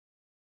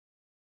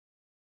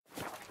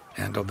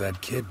Handled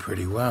that kid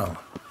pretty well.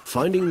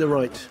 Finding the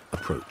right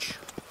approach.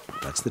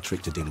 That's the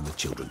trick to dealing with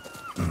children.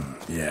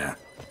 Yeah,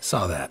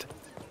 saw that.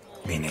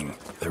 Meaning,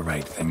 the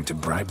right thing to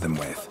bribe them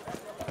with.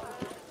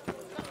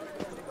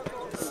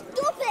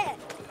 Stop it!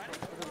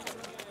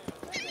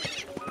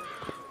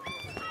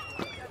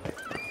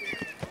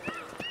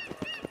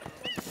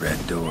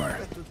 Red door.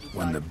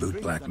 One the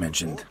bootblack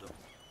mentioned.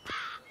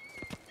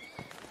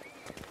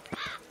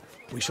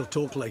 We shall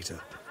talk later.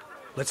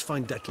 Let's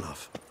find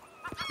Detlef.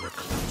 We're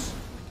close.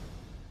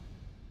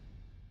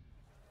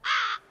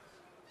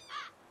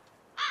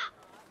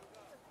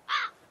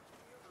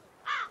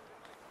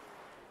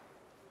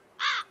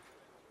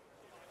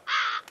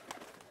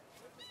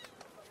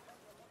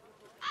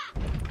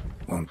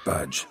 Won't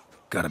budge.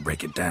 Gotta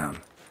break it down.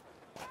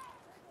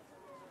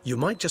 You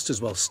might just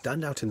as well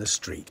stand out in the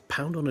street,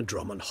 pound on a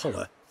drum and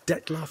holler,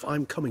 "Detlef,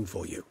 I'm coming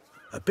for you."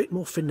 A bit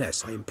more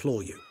finesse, I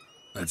implore you.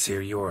 Let's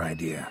hear your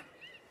idea.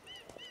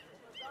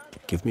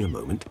 Give me a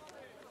moment.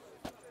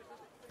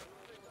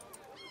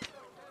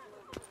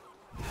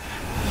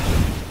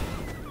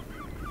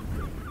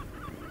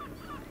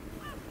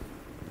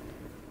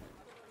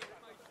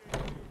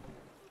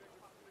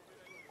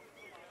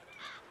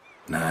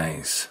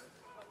 Nice.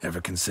 Ever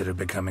consider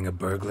becoming a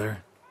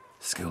burglar?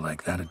 Skill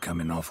like that'd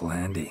come in awful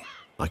handy.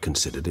 I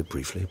considered it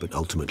briefly, but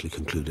ultimately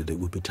concluded it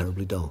would be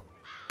terribly dull.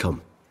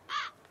 Come.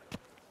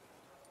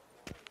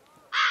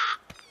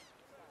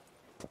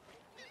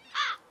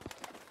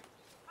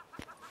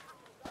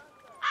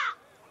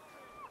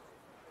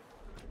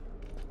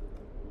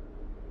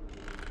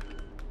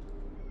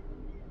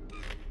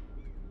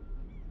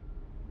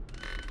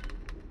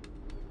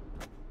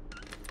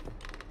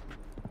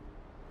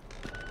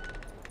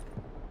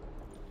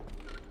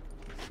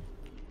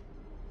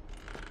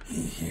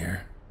 He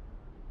here?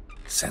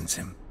 Sense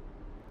him.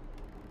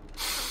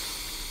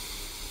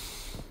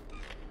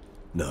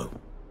 No,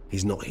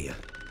 he's not here,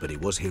 but he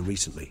was here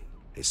recently.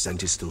 His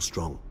scent is still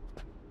strong.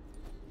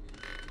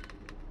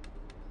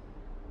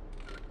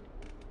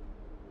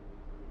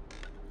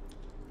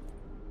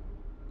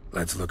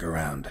 Let's look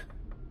around.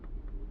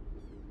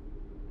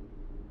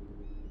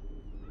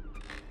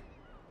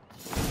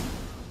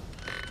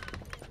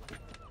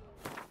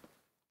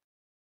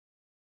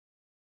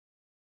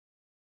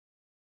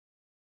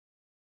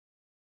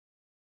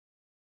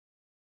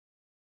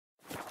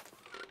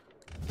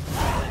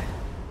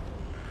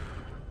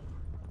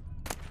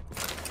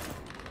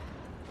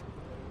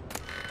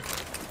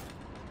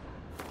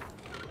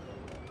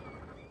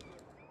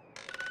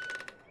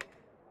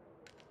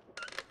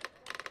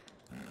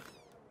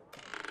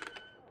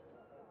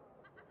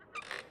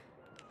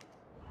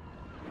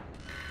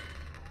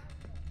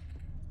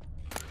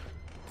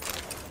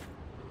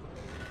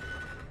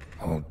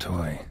 Old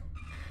toy.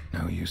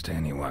 No use to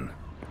anyone.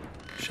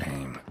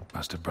 Shame.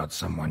 Must have brought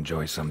someone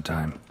joy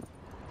sometime.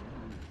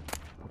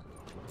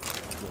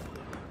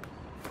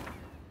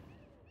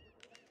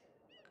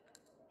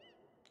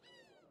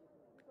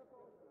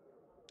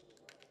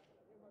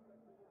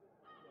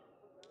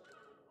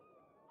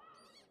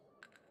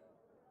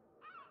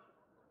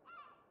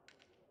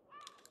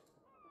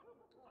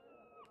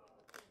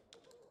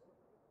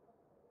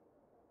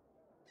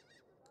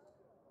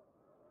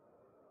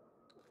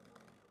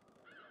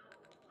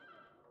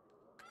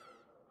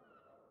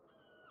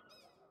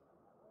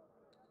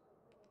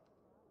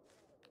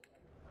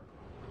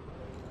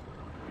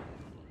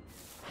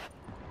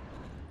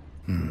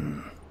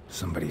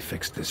 Somebody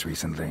fixed this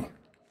recently.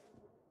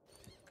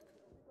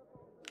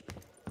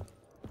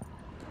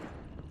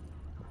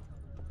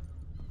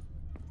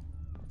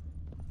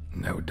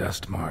 No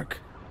dust mark.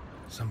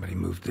 Somebody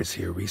moved this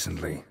here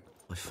recently.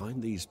 I find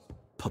these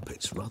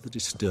puppets rather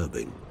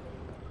disturbing.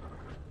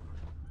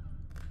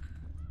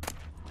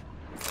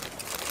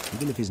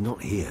 Even if he's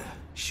not here,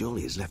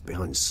 surely he's left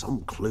behind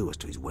some clue as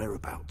to his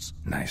whereabouts.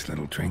 Nice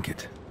little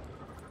trinket.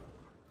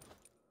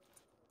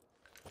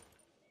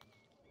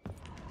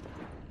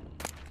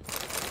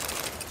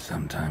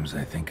 Sometimes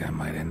I think I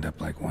might end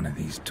up like one of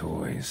these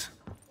toys.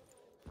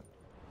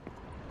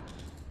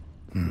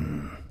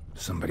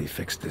 Somebody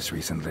fixed this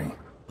recently.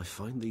 I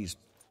find these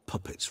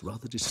puppets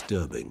rather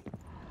disturbing.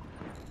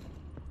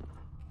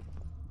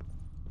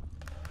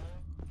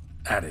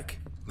 Attic,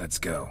 let's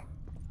go.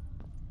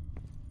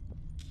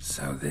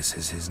 So this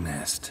is his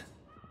nest.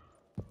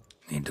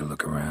 Need to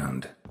look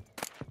around.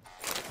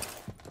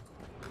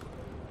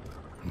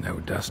 No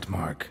dust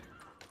mark.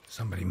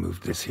 Somebody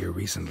moved this here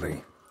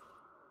recently.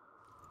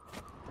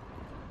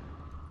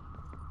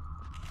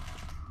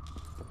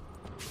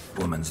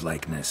 Woman's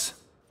likeness.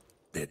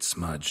 Bit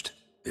smudged.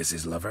 This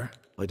his lover?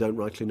 I don't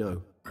rightly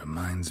know.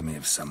 Reminds me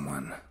of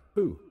someone.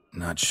 Who?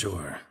 Not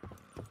sure.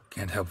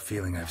 Can't help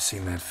feeling I've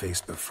seen that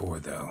face before,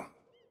 though.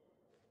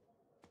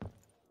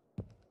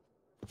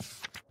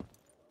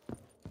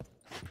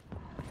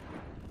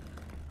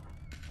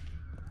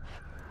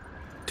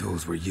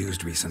 Tools were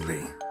used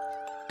recently.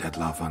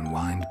 Detlef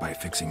unwind by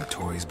fixing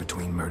toys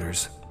between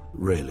murders.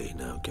 Really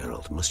now,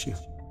 Geralt, must you?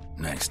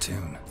 Nice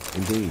tune.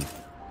 Indeed.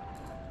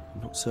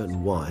 I'm not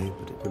certain why,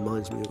 but it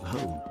reminds me of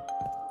home.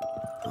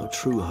 Our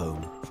true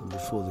home from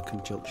before the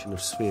conjunction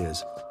of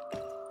spheres.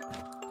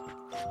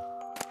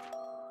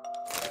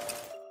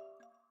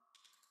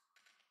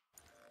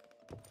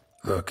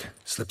 Look,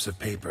 slips of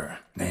paper,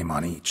 name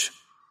on each.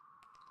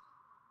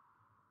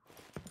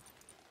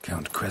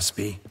 Count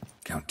Crespi,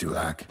 Count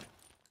Dulac,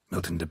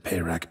 Milton de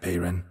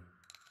Peyrac-Peyrin,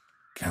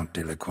 Count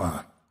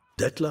Delacroix.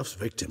 Detlef's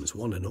victims,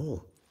 one and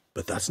all.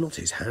 But that's not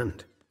his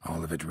hand.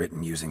 All of it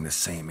written using the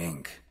same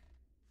ink.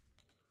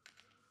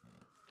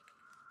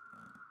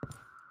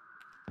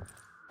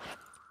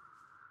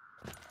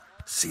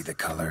 See the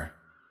color?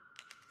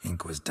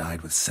 Ink was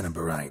dyed with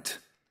cinnabarite.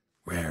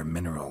 Rare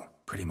mineral,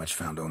 pretty much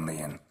found only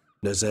in...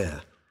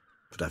 Nazaire.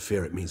 But I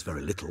fear it means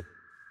very little.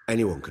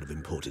 Anyone could have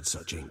imported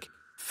such ink.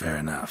 Fair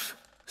enough.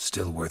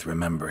 Still worth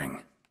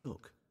remembering.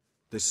 Look,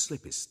 this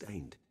slip is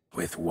stained.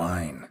 With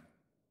wine.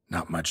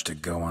 Not much to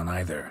go on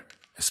either.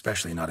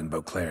 Especially not in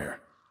Beauclair.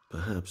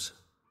 Perhaps.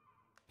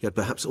 Yet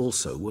perhaps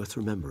also worth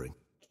remembering.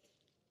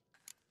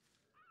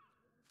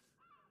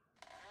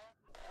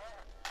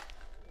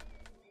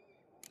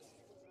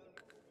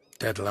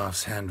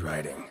 Detloff's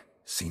handwriting.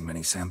 Seen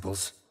many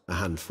samples? A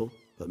handful,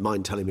 but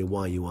mind telling me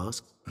why you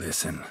ask?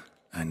 Listen,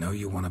 I know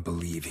you want to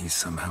believe he's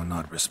somehow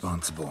not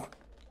responsible,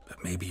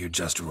 but maybe you're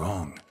just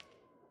wrong.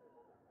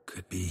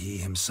 Could be he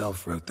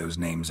himself wrote those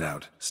names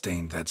out,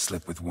 stained that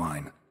slip with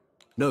wine.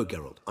 No,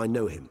 Geralt, I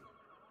know him.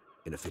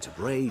 In a fit of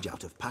rage,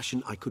 out of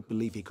passion, I could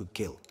believe he could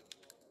kill.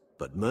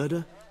 But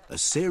murder? A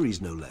series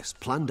no less,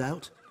 planned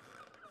out?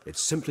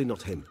 It's simply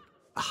not him.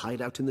 A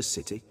hideout in the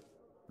city?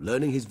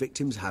 Learning his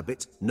victims'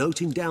 habits?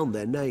 Noting down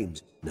their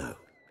names? No.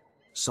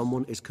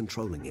 Someone is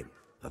controlling him.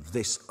 Of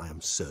this, I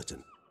am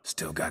certain.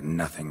 Still got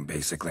nothing,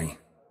 basically.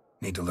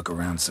 Need to look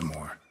around some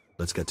more.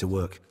 Let's get to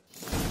work.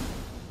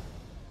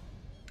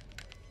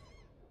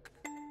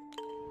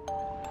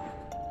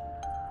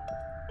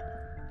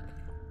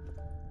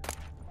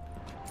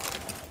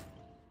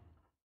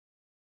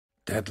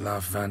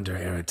 Detloff van der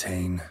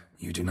Eretain,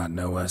 you do not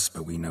know us,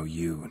 but we know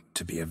you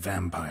to be a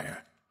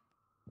vampire.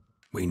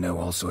 We know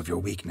also of your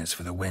weakness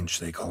for the wench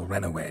they call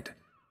Renawed.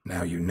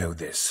 Now you know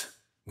this.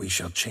 We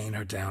shall chain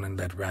her down and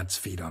let rats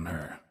feed on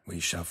her. We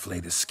shall flay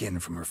the skin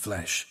from her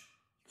flesh.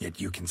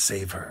 Yet you can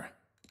save her.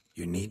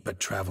 You need but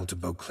travel to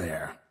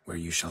Beauclair, where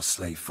you shall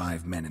slay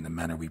 5 men in the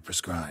manner we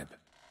prescribe.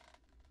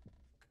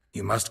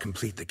 You must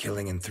complete the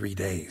killing in 3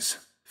 days.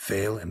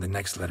 Fail, and the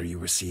next letter you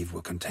receive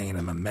will contain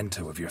a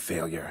memento of your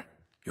failure.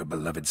 Your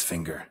beloved's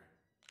finger.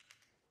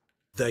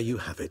 There you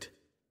have it.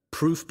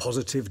 Proof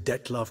positive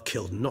Detlev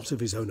killed not of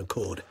his own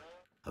accord.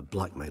 A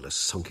blackmailer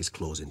sunk his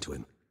claws into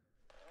him.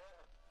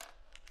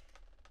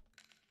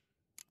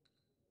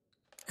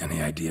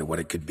 Any idea what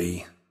it could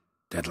be?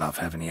 Detlev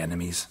have any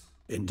enemies?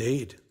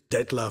 Indeed.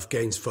 Detlev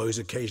gains foes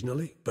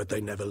occasionally, but they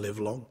never live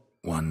long.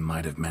 One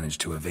might have managed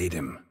to evade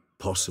him.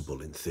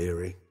 Possible in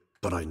theory,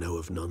 but I know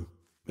of none.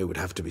 It would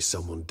have to be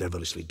someone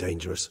devilishly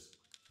dangerous.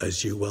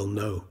 As you well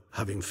know,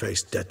 having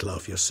faced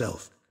Detlev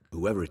yourself.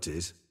 Whoever it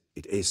is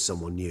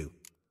someone new.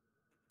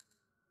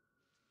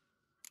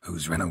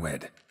 Who's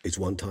Renawed? His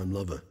one-time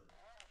lover.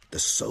 The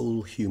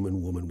sole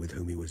human woman with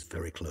whom he was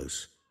very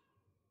close.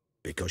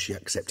 Because she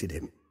accepted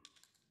him.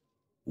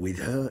 With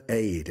her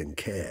aid and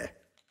care,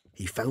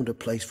 he found a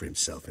place for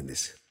himself in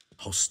this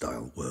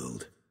hostile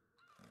world.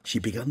 She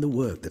began the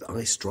work that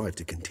I strive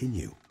to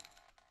continue.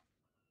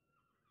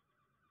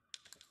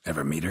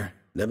 Ever meet her?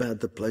 Never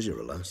had the pleasure,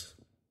 alas.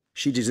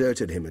 She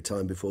deserted him a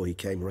time before he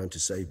came around to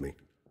save me,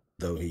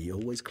 though he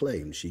always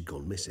claimed she'd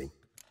gone missing.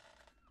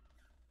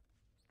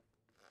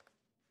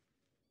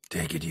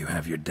 Take it you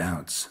have your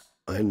doubts.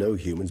 I know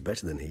humans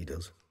better than he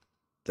does.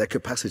 Their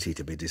capacity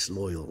to be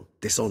disloyal,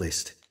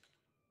 dishonest.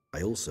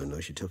 I also know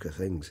she took her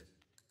things.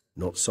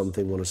 Not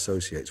something one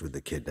associates with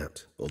the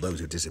kidnapped, or those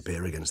who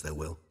disappear against their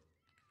will.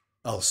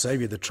 I'll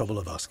save you the trouble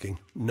of asking.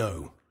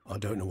 No, I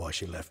don't know why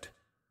she left.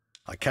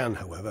 I can,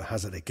 however,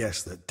 hazard a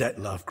guess that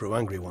Detlev grew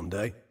angry one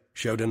day,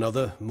 showed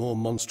another, more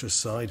monstrous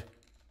side.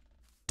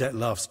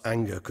 Detlef's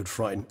anger could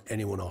frighten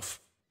anyone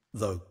off,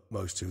 though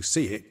most who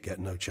see it get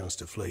no chance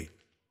to flee.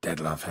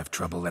 Detlev have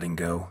trouble letting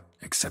go,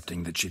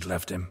 accepting that she'd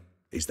left him?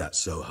 Is that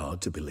so hard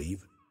to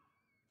believe?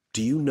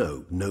 Do you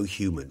know no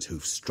humans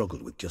who've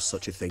struggled with just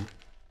such a thing?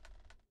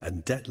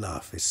 And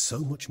Detlev is so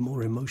much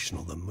more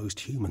emotional than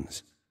most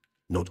humans.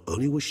 Not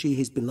only was she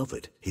his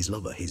beloved, his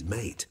lover, his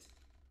mate,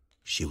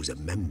 she was a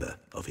member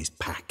of his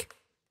pack.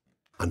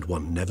 And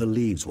one never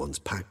leaves one's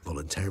pack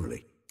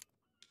voluntarily.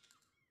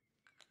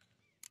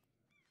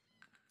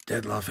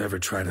 Detlev ever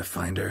try to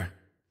find her?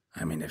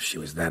 I mean, if she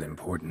was that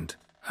important.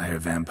 Higher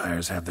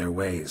vampires have their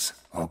ways,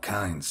 all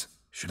kinds.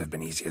 Should have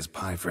been easy as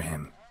pie for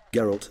him.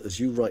 Geralt, as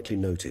you rightly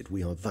noted,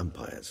 we are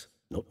vampires,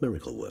 not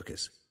miracle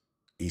workers.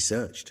 He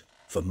searched,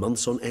 for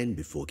months on end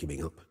before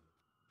giving up.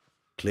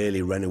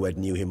 Clearly Renawed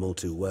knew him all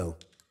too well.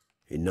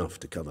 Enough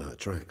to cover her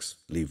tracks,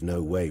 leave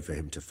no way for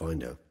him to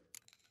find her.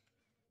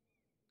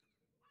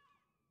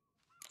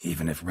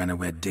 Even if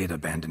Renawed did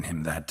abandon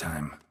him that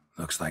time,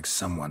 looks like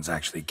someone's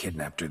actually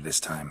kidnapped her this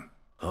time.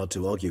 Hard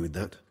to argue with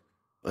that.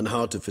 And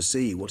hard to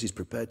foresee what he's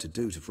prepared to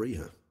do to free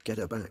her, get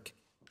her back.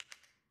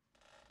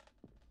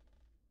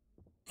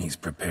 He's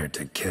prepared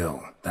to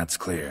kill, that's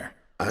clear.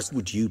 As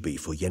would you be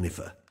for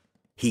Yennefer.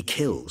 He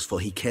kills for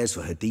he cares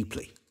for her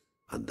deeply.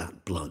 And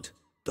that blood,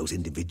 those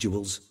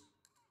individuals,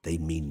 they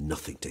mean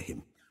nothing to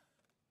him.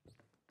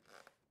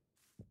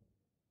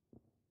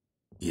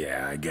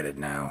 Yeah, I get it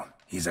now.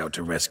 He's out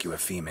to rescue a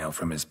female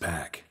from his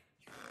pack.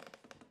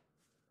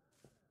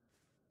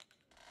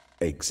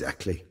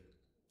 Exactly.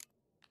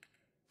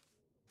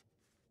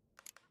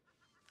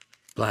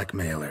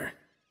 Blackmailer.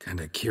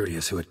 Kinda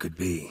curious who it could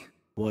be.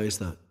 Why is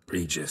that?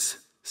 Regis.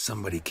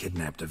 Somebody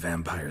kidnapped a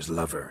vampire's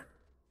lover.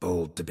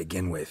 Bold to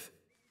begin with.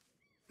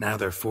 Now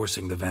they're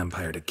forcing the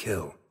vampire to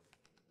kill.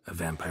 A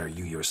vampire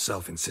you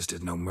yourself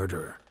insisted no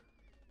murderer.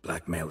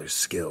 Blackmailer's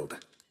skilled.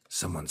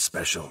 Someone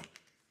special.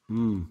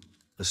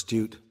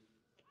 Astute.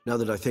 Now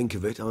that I think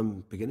of it,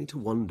 I'm beginning to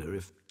wonder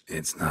if...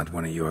 It's not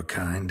one of your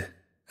kind?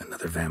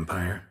 Another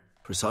vampire?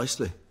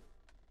 Precisely.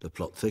 The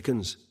plot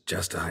thickens.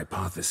 Just a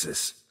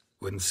hypothesis.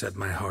 Wouldn't set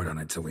my heart on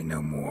it till we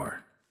know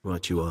more.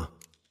 Right you are.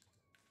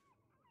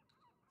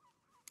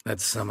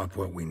 Let's sum up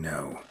what we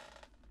know.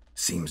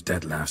 Seems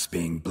Detlef's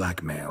being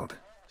blackmailed.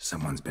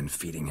 Someone's been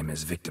feeding him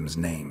his victims'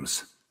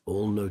 names.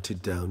 All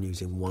noted down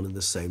using one and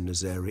the same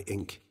Nazari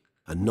ink,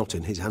 and not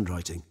in his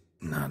handwriting.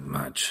 Not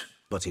much.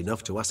 But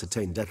enough to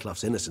ascertain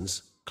Detlef's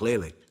innocence,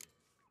 clearly.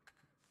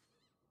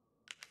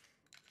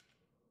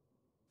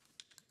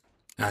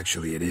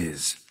 Actually, it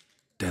is.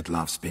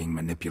 Detlef's being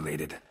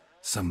manipulated.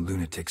 Some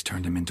lunatics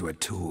turned him into a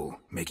tool,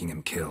 making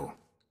him kill.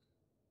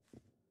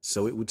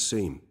 So it would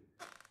seem.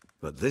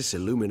 But this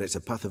illuminates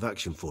a path of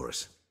action for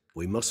us.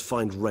 We must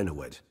find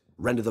Renowed,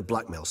 render the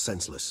blackmail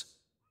senseless.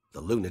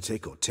 The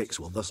lunatic or ticks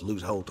will thus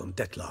lose hold on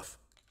Detlef.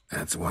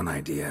 That's one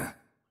idea.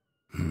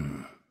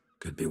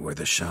 Could be worth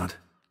a shot.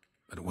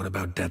 But what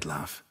about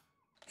Detlef?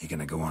 He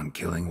gonna go on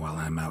killing while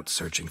I'm out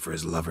searching for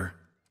his lover?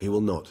 He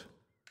will not.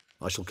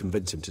 I shall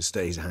convince him to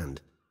stay his hand.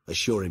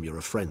 Assure him you're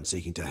a friend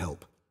seeking to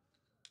help.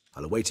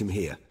 I'll await him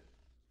here.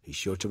 He's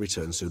sure to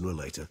return sooner or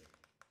later.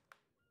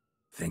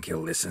 Think he'll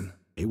listen?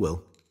 He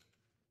will.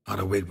 Ought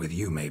to wait with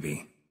you,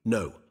 maybe.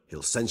 No,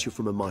 he'll sense you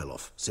from a mile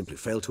off. Simply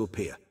fail to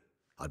appear.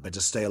 I'd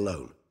better stay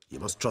alone. You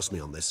must trust me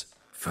on this.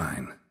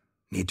 Fine.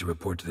 Need to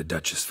report to the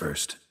Duchess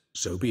first.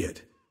 So be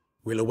it.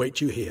 We'll await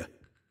you here.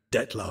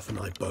 Detlef and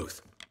I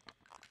both.